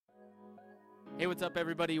Hey, what's up,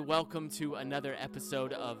 everybody? Welcome to another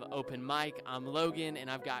episode of Open Mic. I'm Logan, and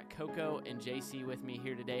I've got Coco and JC with me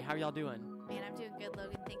here today. How are y'all doing? Man, I'm doing good,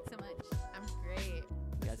 Logan. Thanks so much. I'm great.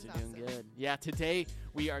 You guys are doing good. Yeah, today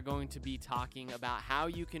we are going to be talking about how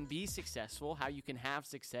you can be successful, how you can have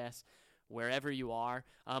success wherever you are.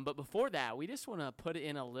 But before that, we just want to put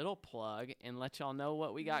in a little plug and let y'all know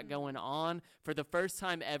what we got going on. For the first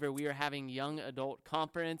time ever, we are having Young Adults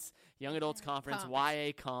Conference,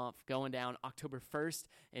 YA Conf, going down October 1st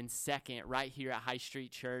and 2nd right here at High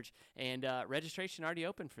Street Church. And registration already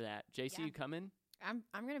open for that. JC, you coming? I'm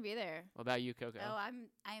going to be there. What about you, Coco? Oh, I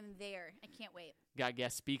am there. I can't wait. Got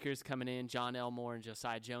guest speakers coming in, John Elmore and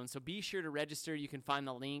Josiah Jones. So be sure to register. You can find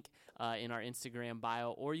the link in our Instagram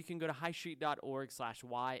bio, or you can go to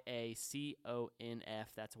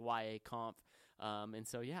highstreet.org/YACONF. That's YA Conf. And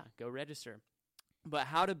so, yeah, go register. But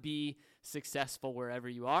how to be successful wherever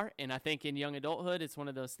you are. And I think in young adulthood, it's one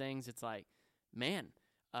of those things, it's like, man,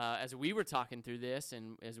 as we were talking through this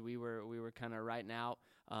and as we were kind of writing out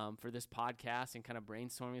for this podcast and kind of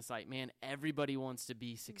brainstorming, it's like, man, everybody wants to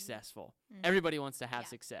be successful. Mm-hmm. Everybody wants to have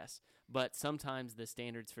success. But sometimes the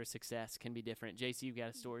standards for success can be different. JC, you've got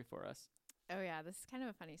a story for us. Oh, yeah. This is kind of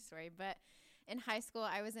a funny story. But in high school,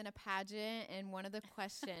 I was in a pageant, and one of the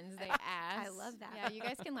questions they asked. I love that. Yeah, you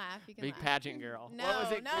guys can laugh. You can Big laugh. pageant girl. No, what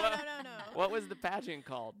was it? no. What was the pageant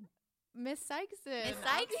called? Miss Sykeston. Miss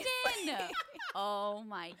Sykeston. Oh,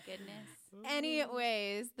 my goodness.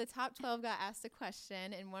 Anyways, the top 12 got asked a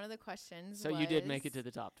question, and one of the questions So you did make it to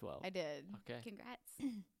the top 12. I did. Okay. Congrats.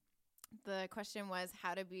 The question was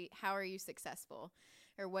how are you successful?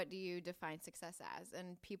 Or what do you define success as?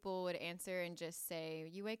 And people would answer and just say,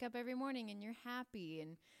 you wake up every morning and you're happy.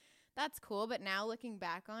 And that's cool. But now looking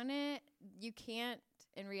back on it, you can't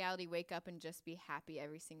in reality wake up and just be happy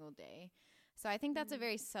every single day. So I think that's a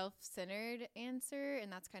very self-centered answer,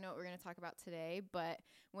 and that's kind of what we're going to talk about today. But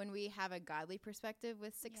when we have a godly perspective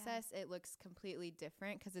with success, it looks completely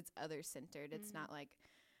different because it's other-centered. It's not like,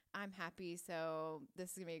 I'm happy, so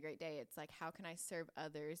this is going to be a great day. It's like, how can I serve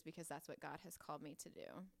others because that's what God has called me to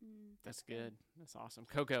do. That's good. That's awesome.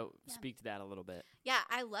 Coco, speak to that a little bit. Yeah,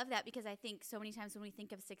 I love that because I think so many times when we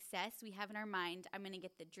think of success, we have in our mind, I'm going to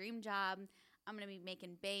get the dream job. I'm going to be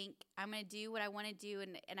making bank. I'm going to do what I want to do.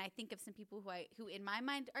 And I think of some people who in my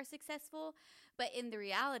mind are successful. But in the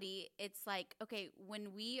reality, it's like, okay,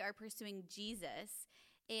 when we are pursuing Jesus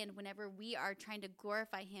and whenever we are trying to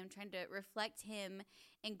glorify him, trying to reflect him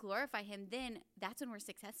and glorify him, then that's when we're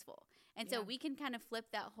successful. And so we can kind of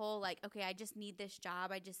flip that whole like, okay, I just need this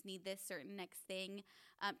job. I just need this certain next thing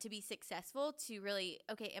to be successful to really,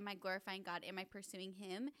 okay, am I glorifying God? Am I pursuing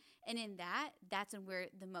him? And in that's when we're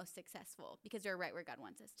the most successful because we're right where God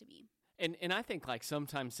wants us to be. And I think like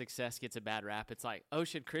sometimes success gets a bad rap. It's like, oh,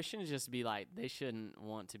 should Christians just be like, they shouldn't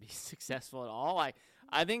want to be successful at all?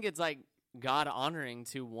 I think it's like God honoring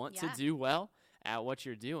to want to do well at what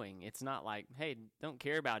you're doing. It's not like, hey, don't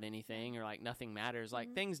care about anything or like nothing matters.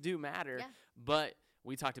 Like things do matter, but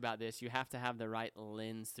we talked about this. You have to have the right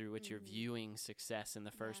lens through which you're viewing success in the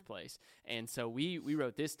first place. And so we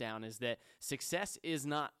wrote this down is that success is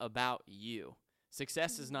not about you.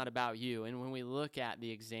 Success is not about you. And when we look at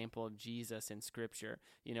the example of Jesus in Scripture,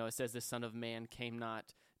 you know, it says the Son of Man came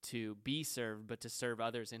not to be served, but to serve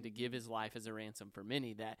others and to give his life as a ransom for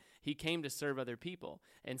many, that he came to serve other people.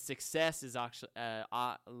 And success is actually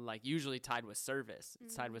like usually tied with service.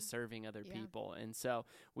 It's tied with serving other people. And so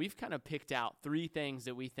we've kind of picked out 3 things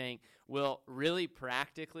that we think will really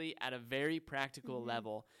practically, at a very practical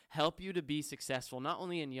level, help you to be successful, not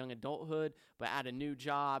only in young adulthood, but at a new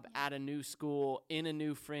job, at a new school, in a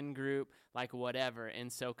new friend group, like whatever.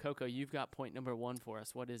 And so, Coco, you've got point number 1 for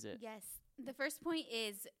us. What is it? Yes. The first point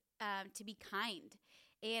is to be kind.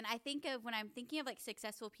 And I think of when I'm thinking of like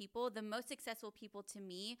successful people, the most successful people to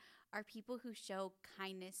me are people who show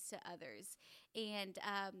kindness to others. And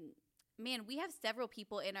man, we have several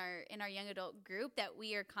people in our young adult group that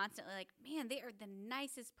we are constantly like, man, they are the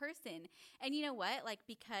nicest person. And you know what? Like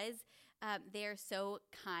because they're so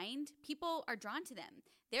kind, people are drawn to them.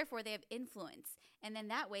 Therefore, they have influence. And then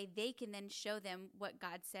that way they can then show them what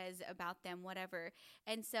God says about them, whatever.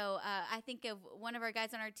 And so I think of one of our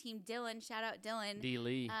guys on our team, Dylan, shout out Dylan. D.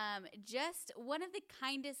 Lee. Just one of the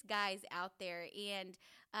kindest guys out there. And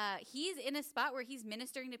he's in a spot where he's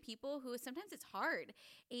ministering to people who sometimes it's hard.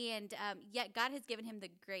 And yet God has given him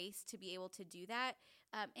the grace to be able to do that.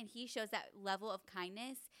 And he shows that level of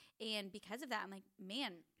kindness. And because of that, I'm like,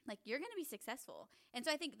 man, like you're going to be successful. And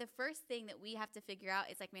so I think the first thing that we have to figure out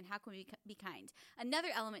is like, man, how can we be kind? Another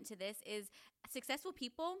element to this is successful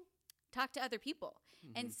people talk to other people.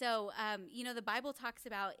 And so, you know, the Bible talks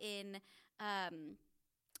about in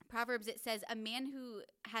Proverbs, it says, a man who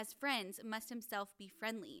has friends must himself be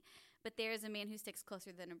friendly, but there is a man who sticks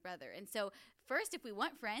closer than a brother. And so first, if we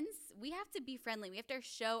want friends, we have to be friendly. We have to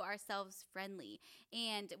show ourselves friendly.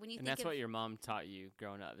 And when you think that's what your mom taught you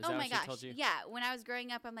growing up. Is oh that my what gosh, she told you? yeah. When I was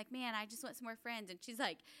growing up, I'm like, man, I just want some more friends. And she's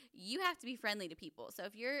like, you have to be friendly to people. So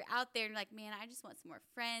if you're out there and you're like, man, I just want some more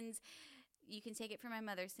friends, you can take it from my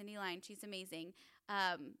mother, Cindy Line. She's amazing.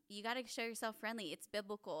 You got to show yourself friendly. It's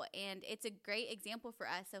biblical. And it's a great example for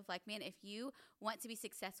us of like, man, if you want to be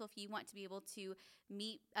successful, if you want to be able to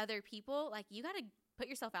meet other people, like you got to put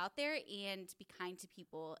yourself out there and be kind to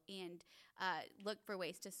people and look for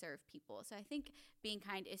ways to serve people. So I think being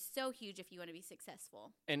kind is so huge if you want to be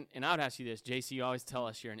successful. And I would ask you this, JC, you always tell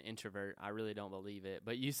us you're an introvert. I really don't believe it,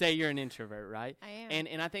 but you say you're an introvert, right? I am.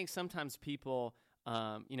 And I think sometimes people,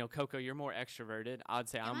 Coco, you're more extroverted. I'd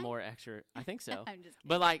say I'm more extrovert. I think so. I'm just kidding.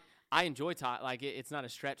 But like, I enjoy talk. Like, it's not a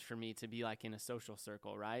stretch for me to be like in a social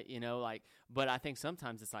circle, right? But I think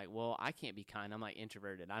sometimes it's like, well, I can't be kind. I'm like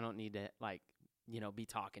introverted. I don't need to like, be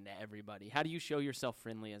talking to everybody. How do you show yourself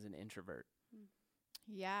friendly as an introvert?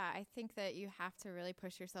 Yeah, I think that you have to really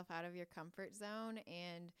push yourself out of your comfort zone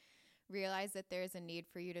and realize that there's a need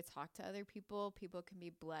for you to talk to other people. People can be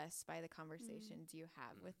blessed by the conversations you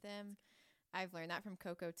have with them. I've learned that from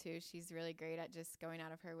Coco too. She's really great at just going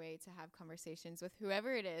out of her way to have conversations with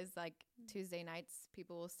whoever it is. Like Tuesday nights,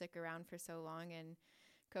 people will stick around for so long, and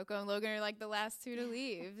Coco and Logan are like the last two to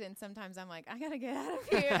leave. And sometimes I'm like, I gotta get out of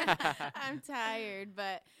here. I'm tired.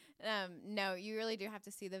 But no, you really do have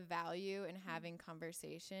to see the value in having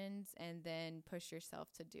conversations and then push yourself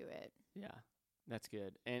to do it. Yeah, that's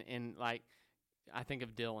good. And like, I think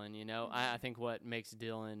of Dylan, I think what makes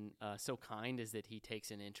Dylan so kind is that he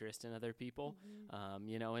takes an interest in other people,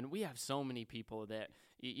 and we have so many people that,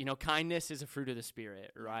 kindness is a fruit of the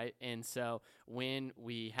Spirit, right? And so when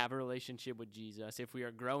we have a relationship with Jesus, if we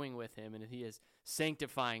are growing with him and if he is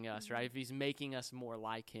sanctifying us, right, if he's making us more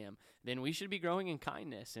like him, then we should be growing in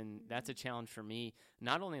kindness. And that's a challenge for me,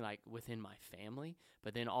 not only like within my family,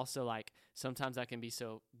 but then also like sometimes I can be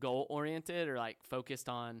so goal-oriented or like focused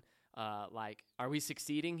on like, are we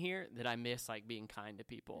succeeding here, that I miss like being kind to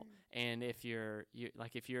people. And if you're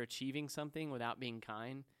achieving something without being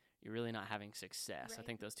kind, you're really not having success. Right. I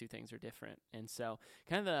think those two things are different. And so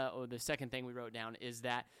kind of the second thing we wrote down is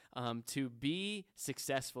that to be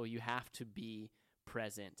successful, you have to be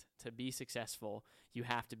present. To be successful, you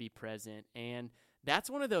have to be present. And that's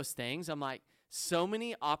one of those things. I'm like, so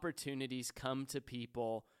many opportunities come to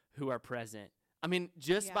people who are present. I mean,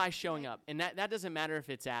 just by showing up. And that doesn't matter if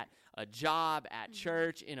it's at a job, at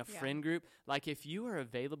church, in a friend group. Like, if you are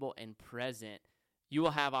available and present, you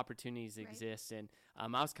will have opportunities exist. And I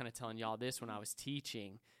was kind of telling y'all this when I was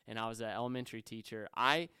teaching, and I was an elementary teacher.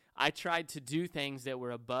 I tried to do things that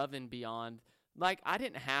were above and beyond. Like, I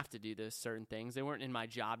didn't have to do those certain things. They weren't in my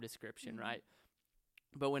job description, right?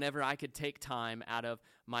 But whenever I could take time out of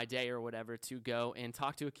my day or whatever to go and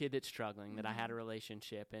talk to a kid that's struggling, that I had a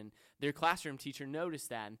relationship, and their classroom teacher noticed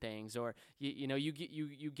that and things, or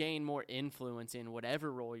you gain more influence in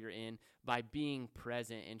whatever role you're in by being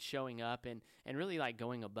present and showing up and really like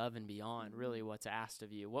going above and beyond really what's asked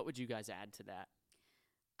of you. What would you guys add to that?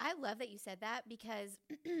 I love that you said that because,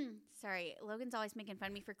 sorry, Logan's always making fun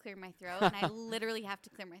of me for clearing my throat, and I literally have to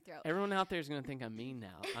clear my throat. Everyone out there is going to think I'm mean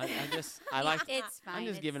now. It's fine. I'm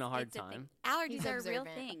just giving a hard time. Allergies are a real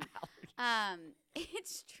thing.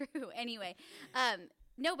 It's true. Anyway,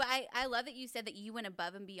 no, but I love that you said that you went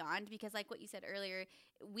above and beyond because, like what you said earlier,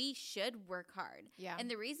 we should work hard. Yeah. And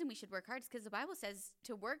the reason we should work hard is because the Bible says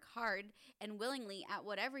to work hard and willingly at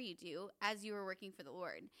whatever you do as you are working for the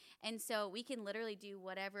Lord. And so we can literally do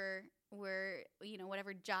whatever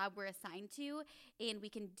whatever job we're assigned to, and we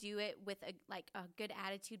can do it with a good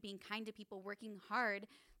attitude, being kind to people, working hard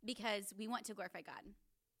because we want to glorify God.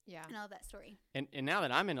 Yeah. And I love that story. And now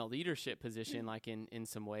that I'm in a leadership position, like in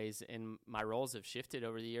some ways, and my roles have shifted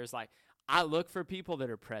over the years, like I look for people that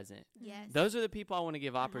are present. Yes. Those are the people I want to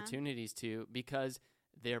give opportunities to because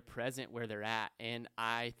they're present where they're at. And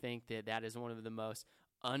I think that is one of the most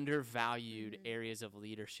undervalued areas of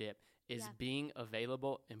leadership is being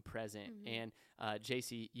available and present. And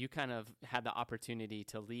JC, you kind of had the opportunity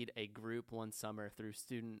to lead a group one summer through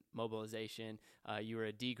student mobilization. You were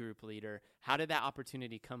a D group leader. How did that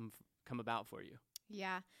opportunity come about for you?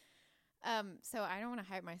 Yeah. So I don't want to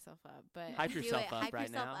hype myself up, but hype yourself up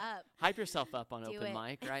right now. Hype yourself up on open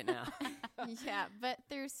mic right now. Yeah, but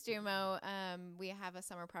through Stumo, we have a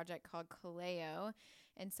summer project called Kaleo.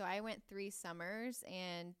 And so I went 3 summers,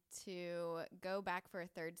 and to go back for a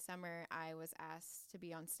 3rd summer, I was asked to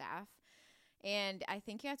be on staff. And I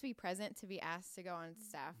think you have to be present to be asked to go on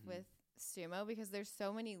staff with sumo because there's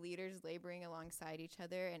so many leaders laboring alongside each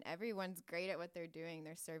other, and everyone's great at what they're doing.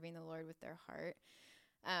 They're serving the Lord with their heart.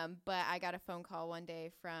 But I got a phone call one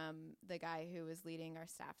day from the guy who was leading our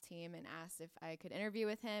staff team and asked if I could interview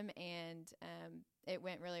with him, and it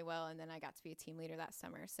went really well, and then I got to be a team leader that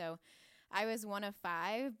summer. So I was one of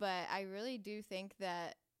 5, but I really do think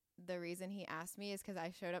that the reason he asked me is because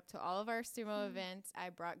I showed up to all of our sumo events.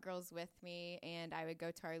 I brought girls with me, and I would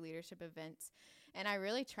go to our leadership events. And I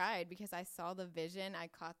really tried because I saw the vision, I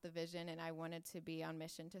caught the vision, and I wanted to be on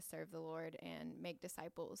mission to serve the Lord and make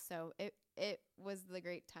disciples. So it was the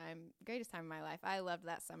greatest time of my life. I loved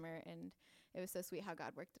that summer, and it was so sweet how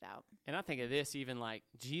God worked it out. And I think of this even like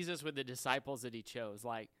Jesus with the disciples that he chose,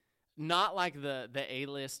 like not like the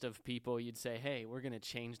A-list of people you'd say, hey, we're going to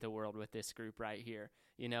change the world with this group right here.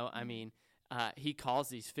 You know, I mean, he calls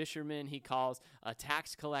these fishermen, he calls a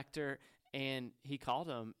tax collector, and he called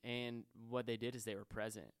them, and what they did is they were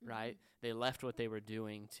present, right? They left what they were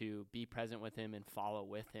doing to be present with him and follow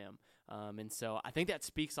with him. And so I think that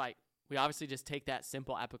speaks like we obviously just take that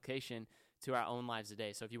simple application to our own lives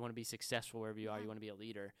today. So if you want to be successful wherever you are, you want to be a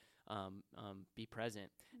leader, be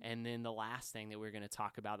present. And then the last thing that we're going to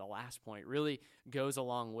talk about, the last point, really goes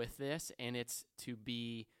along with this, and it's to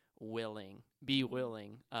be willing. Be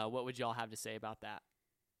willing. What would y'all have to say about that?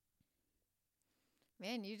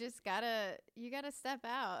 Man, you just gotta step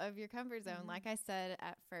out of your comfort zone, like I said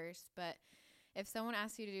at first. But if someone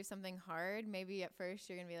asks you to do something hard, maybe at first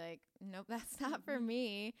you're gonna be like, nope, that's not for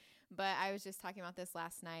me. But I was just talking about this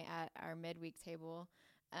last night at our midweek table.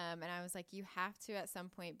 And I was like, you have to at some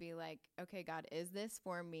point be like, okay, God, is this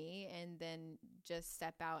for me? And then just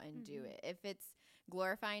step out and do it. If it's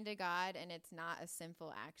glorifying to God and it's not a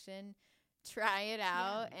sinful action, try it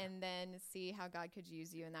out and then see how God could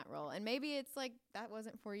use you in that role. And maybe it's like that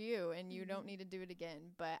wasn't for you and you don't need to do it again.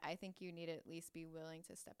 But I think you need to at least be willing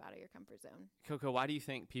to step out of your comfort zone. Coco, why do you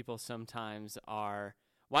think people sometimes are...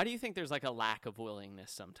 Why do you think there's like a lack of willingness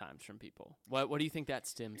sometimes from people? What do you think that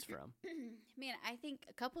stems from? Man, I think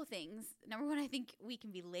a couple things. Number one, I think we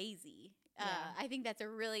can be lazy. I think that's a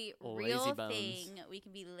really real thing. We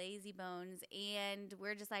can be lazy bones, and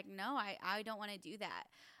we're just like, no, I don't want to do that.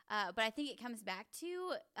 But I think it comes back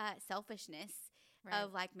to selfishness. Right.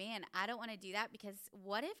 Of like, man, I don't want to do that because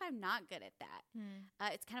what if I'm not good at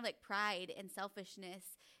that? It's kind of like pride and selfishness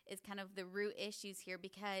is kind of the root issues here,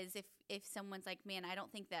 because if someone's like, man, I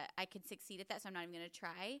don't think that I could succeed at that, so I'm not even going to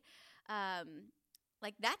try.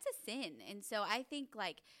 Like that's a sin. And so I think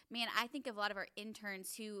like, man, I think of a lot of our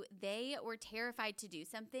interns who they were terrified to do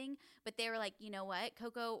something, but they were like, you know what,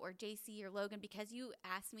 Coco or JC or Logan, because you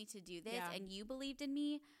asked me to do this and you believed in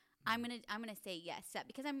me, I'm gonna say yes to that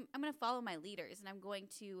because I'm gonna follow my leaders and I'm going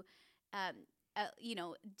to,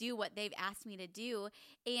 do what they've asked me to do.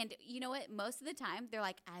 And you know what? Most of the time they're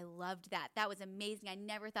like, I loved that. That was amazing. I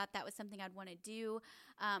never thought that was something I'd want to do,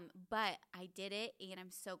 but I did it, and I'm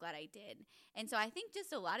so glad I did. And so I think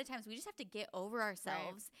just a lot of times we just have to get over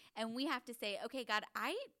ourselves, and we have to say, okay, God,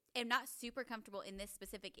 I am not super comfortable in this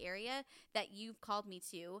specific area that you've called me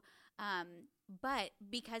to, but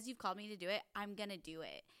because you've called me to do it, I'm gonna do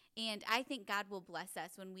it. And I think God will bless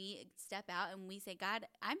us when we step out and we say, God,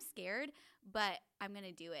 I'm scared, but I'm going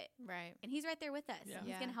to do it. Right. And he's right there with us. Yeah.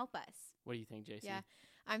 He's going to help us. What do you think, JC? Yeah.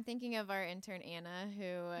 I'm thinking of our intern, Anna, who...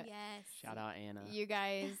 Yes. Shout out, Anna. You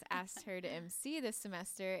guys asked her to MC this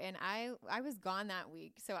semester, and I was gone that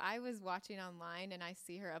week. So I was watching online, and I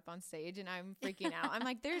see her up on stage, and I'm freaking out. I'm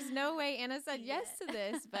like, there's no way Anna said yes to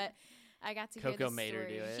this, but... I got to hear the story. Coco made her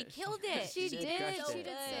do it. She killed it. She did. She did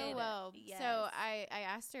so well. Yes. So I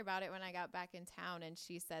asked her about it when I got back in town, and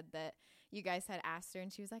she said that you guys had asked her,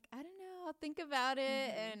 and she was like, I don't know, I'll think about it.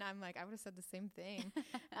 And I'm like, I would have said the same thing.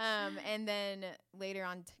 And then later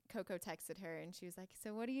on, Coco texted her, and she was like,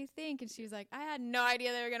 so what do you think? And she was like, I had no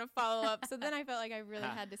idea they were going to follow up. So then I felt like I really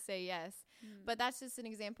had to say yes. But that's just an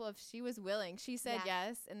example of she was willing. She said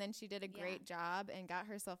yes, and then she did a great job and got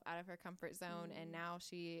herself out of her comfort zone, and now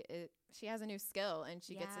she has a new skill, and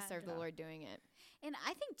she gets to serve the Lord doing it. And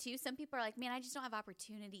I think, too, some people are like, man, I just don't have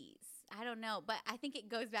opportunities. I don't know. But I think it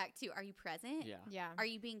goes back to, are you present? Yeah. Are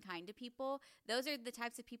you being kind to people? Those are the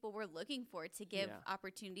types of people we're looking for to give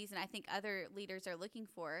opportunities, and I think other leaders are looking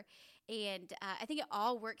for. And I think it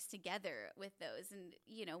all works together with those. And,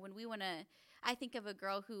 when we want to, I think of a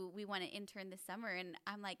girl who we want to intern this summer, and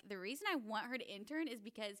I'm like, the reason I want her to intern is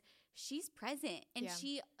because she's present, and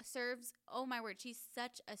she serves, oh my word, she's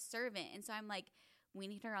such a servant. And so I'm like, we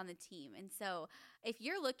need her on the team. And so if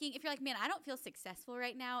you're like, man, I don't feel successful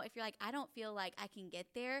right now, if you're like, I don't feel like I can get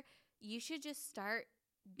there, you should just start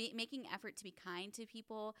making effort to be kind to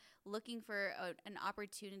people, looking for an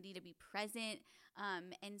opportunity to be present,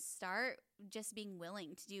 and start just being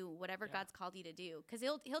willing to do whatever God's called you to do. Because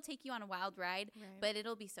he'll take you on a wild ride, but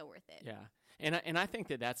it'll be so worth it. Yeah. And I think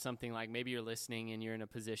that that's something like maybe you're listening and you're in a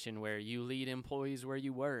position where you lead employees where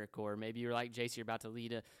you work, or maybe you're like JC, you're about to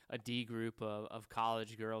lead a D group of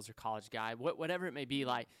college girls or college guy, whatever it may be.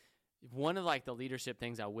 Like, one of like the leadership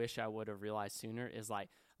things I wish I would have realized sooner is like,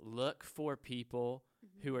 look for people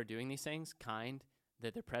who are doing these things, kind,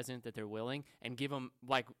 that they're present, that they're willing, and give them,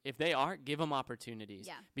 like, if they are, give them opportunities.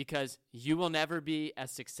 Yeah. Because you will never be as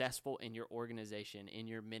successful in your organization, in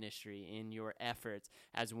your ministry, in your efforts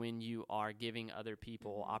as when you are giving other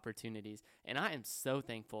people opportunities. And I am so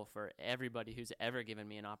thankful for everybody who's ever given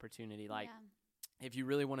me an opportunity. Like, if you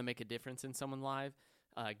really want to make a difference in someone's life,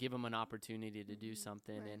 give them an opportunity to do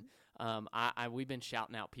something. And we've been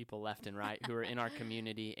shouting out people left and right who are in our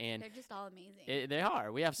community, and they're just all amazing. They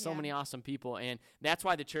are. We have so many awesome people, and that's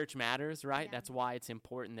why the church matters, right? Yeah. That's why it's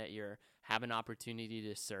important that you have an opportunity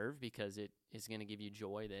to serve, because it is going to give you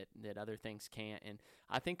joy that other things can't. And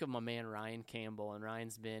I think of my man Ryan Campbell, and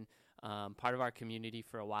Ryan's been part of our community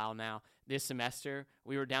for a while now. This semester,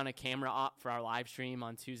 we were down a camera op for our live stream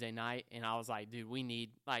on Tuesday night, and I was like, dude, we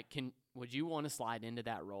need, like, would you want to slide into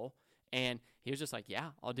that role? And he was just like, yeah,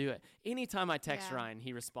 I'll do it. Anytime I text Ryan,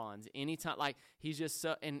 he responds. Anytime, like, he's just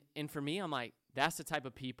so, and for me, I'm like, that's the type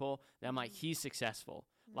of people that I'm like, he's successful.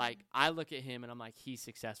 Like, I look at him and I'm like, he's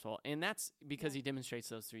successful. And that's because he demonstrates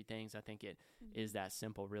those three things. I think it is that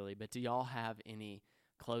simple, really. But do y'all have any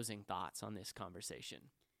closing thoughts on this conversation?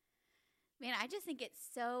 Man, I just think it's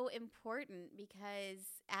so important, because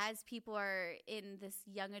as people are in this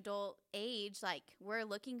young adult age, like, we're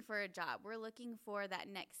looking for a job, we're looking for that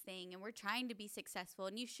next thing, and we're trying to be successful.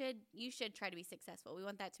 And you should try to be successful. We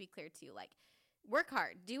want that to be clear too. Like, work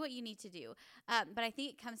hard, do what you need to do. But I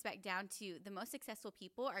think it comes back down to the most successful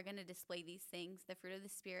people are going to display these things, the fruit of the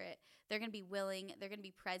Spirit. They're going to be willing. They're going to be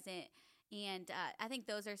present. And I think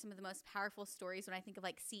those are some of the most powerful stories when I think of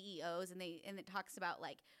like CEOs, and it talks about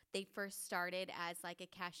like they first started as like a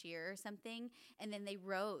cashier or something, and then they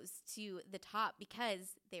rose to the top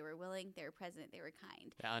because they were willing, they were present, they were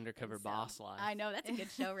kind. The Undercover Boss life. I know, that's a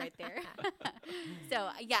good show right there. So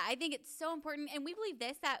yeah, I think it's so important, and we believe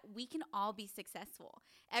this, that we can all be successful.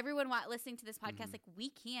 Everyone listening to this podcast, like,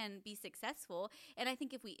 we can be successful, and I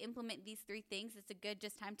think if we implement these three things, it's a good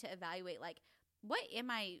just time to evaluate, like, what am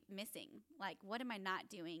I missing? Like, what am I not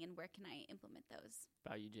doing, and where can I implement those?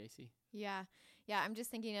 About you, JC? Yeah. I'm just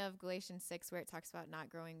thinking of Galatians 6, where it talks about not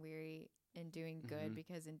growing weary and doing good,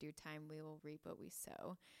 because in due time we will reap what we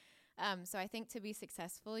sow. So I think to be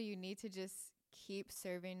successful, you need to just keep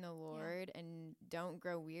serving the Lord and don't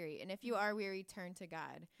grow weary. And if you are weary, turn to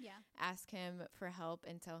God. Yeah. Ask him for help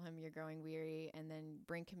and tell him you're growing weary, and then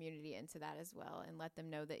bring community into that as well, and let them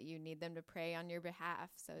know that you need them to pray on your behalf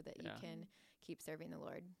so that you can keep serving the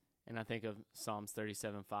Lord. And I think of Psalms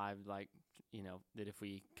 37:5, like, you know, that if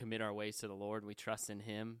we commit our ways to the Lord, we trust in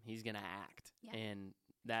him, he's going to act. Yeah. And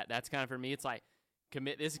that's kind of, for me, it's like,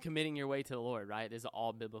 this is committing your way to the Lord, right? These are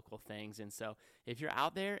all biblical things. And so if you're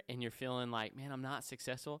out there and you're feeling like, man, I'm not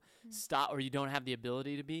successful, stop, or you don't have the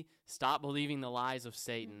ability to be, stop believing the lies of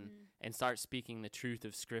Satan and start speaking the truth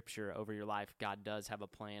of Scripture over your life. God does have a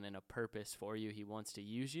plan and a purpose for you. He wants to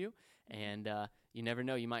use you. And you never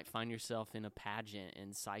know, you might find yourself in a pageant in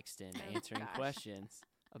Sikeston answering questions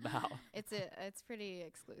about. It's pretty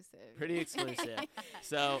exclusive. Pretty exclusive.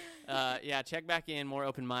 So, check back in, more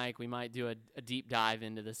open mic. We might do a deep dive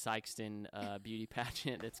into the Sikeston beauty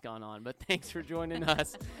pageant that's gone on. But thanks for joining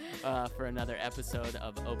us for another episode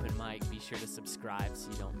of Open Mic. Be sure to subscribe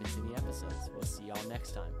so you don't miss any episodes. We'll see y'all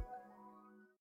next time.